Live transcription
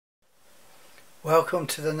Welcome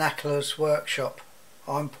to the Knackler's workshop.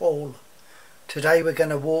 I'm Paul. Today we're going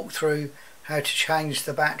to walk through how to change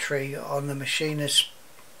the battery on the Machinist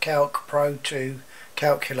Calc Pro 2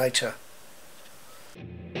 calculator.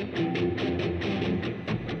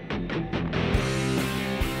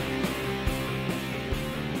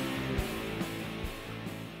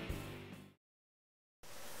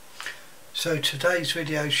 So today's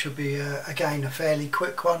video should be again a fairly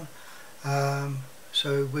quick one.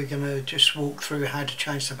 So we're going to just walk through how to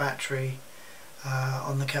change the battery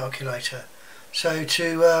on the calculator. So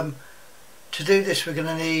to do this we're going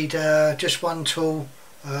to need just one tool,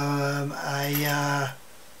 a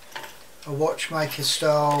watchmaker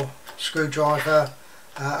style screwdriver.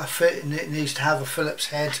 It needs to have a Phillips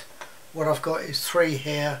head. What I've got is 3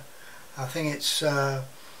 here. I think it's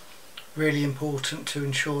really important to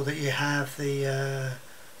ensure that you have the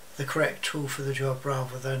correct tool for the job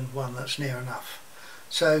rather than one that's near enough.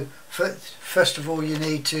 So first of all, you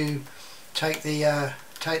need to take the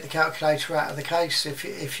calculator out of the case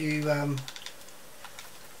if you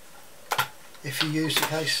use the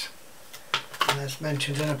case. And as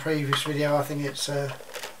mentioned in a previous video, I think it's a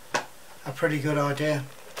pretty good idea.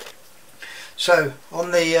 So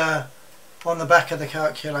on the back of the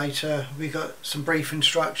calculator we got some brief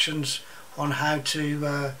instructions on how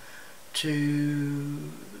to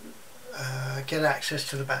get access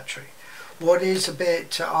to the battery. What is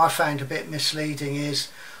I found a bit misleading is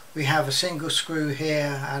we have a single screw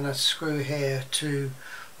here and a screw here to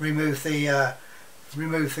remove the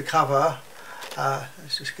cover.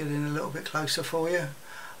 Let's just get in a little bit closer for you.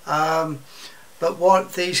 But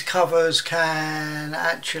what these covers can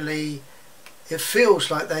actually, it feels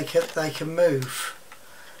like they can move,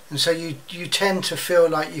 and so you tend to feel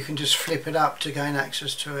like you can just flip it up to gain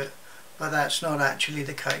access to it, but that's not actually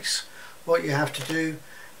the case. What you have to do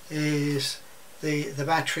is the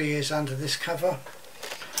battery is under this cover.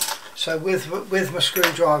 So with my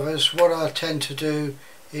screwdrivers, what I tend to do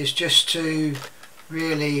is just to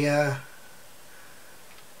really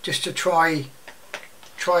just to try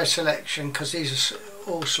a selection, because these are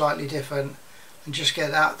all slightly different, and just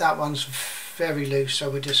get that one's very loose, so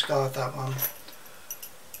we discard that one.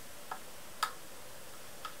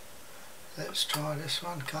 Let's try this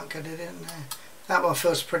one. Can't get it in there. That one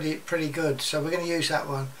feels pretty good, so we're going to use that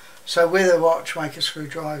one. So with a watchmaker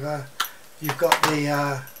screwdriver, you've got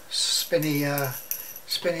the spinny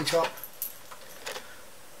top.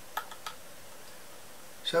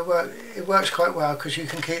 So it works quite well because you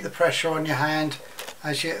can keep the pressure on your hand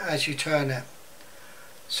as you turn it.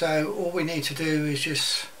 So all we need to do is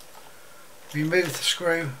just remove the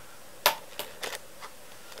screw,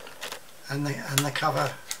 and the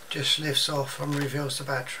cover just lifts off and reveals the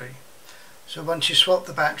battery. So once you swap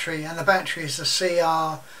the battery, and the battery is the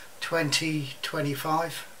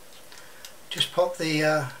𝐶R2025, just pop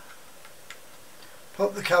the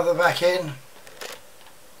cover back in,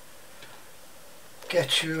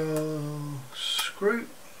 get your screw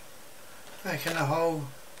back in the hole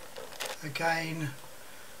again,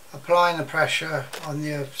 applying the pressure on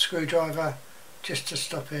the screwdriver just to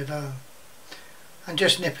stop it, and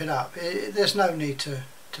just nip it up. There's no need to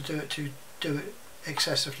do it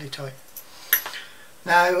excessively tight.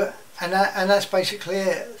 Now, and that's basically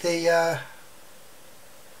it. The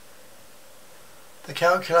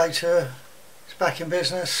calculator is back in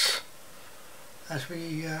business as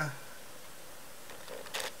we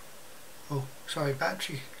oh sorry,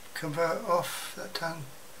 battery convert off.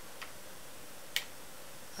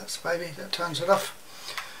 That's the baby that turns it off.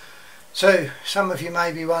 So some of you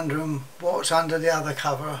may be wondering what's under the other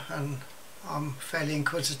cover, and I'm fairly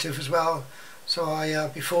inquisitive as well, so I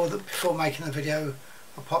before making the video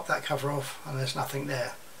I popped that cover off and there's nothing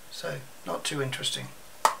there, so not too interesting.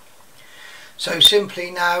 So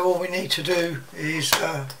simply now all we need to do is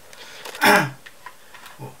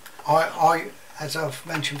as I've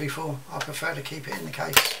mentioned before, I prefer to keep it in the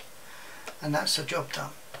case, and that's the job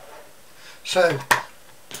done. So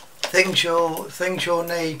things you'll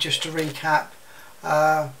need, just to recap: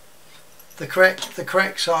 the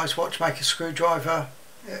correct size watchmaker screwdriver.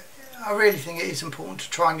 I really think it is important to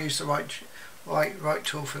try and use the right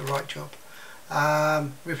tool for the right job.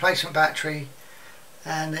 Replacement battery,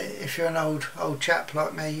 and if you're an old chap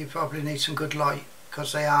like me, you probably need some good light,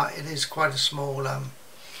 because it is quite a small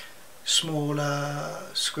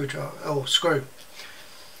screwdriver or screw.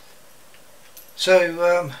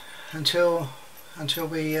 So until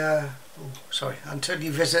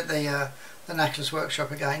you visit the Knackler's workshop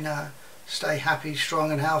again, stay happy,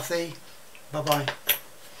 strong and healthy. Bye bye.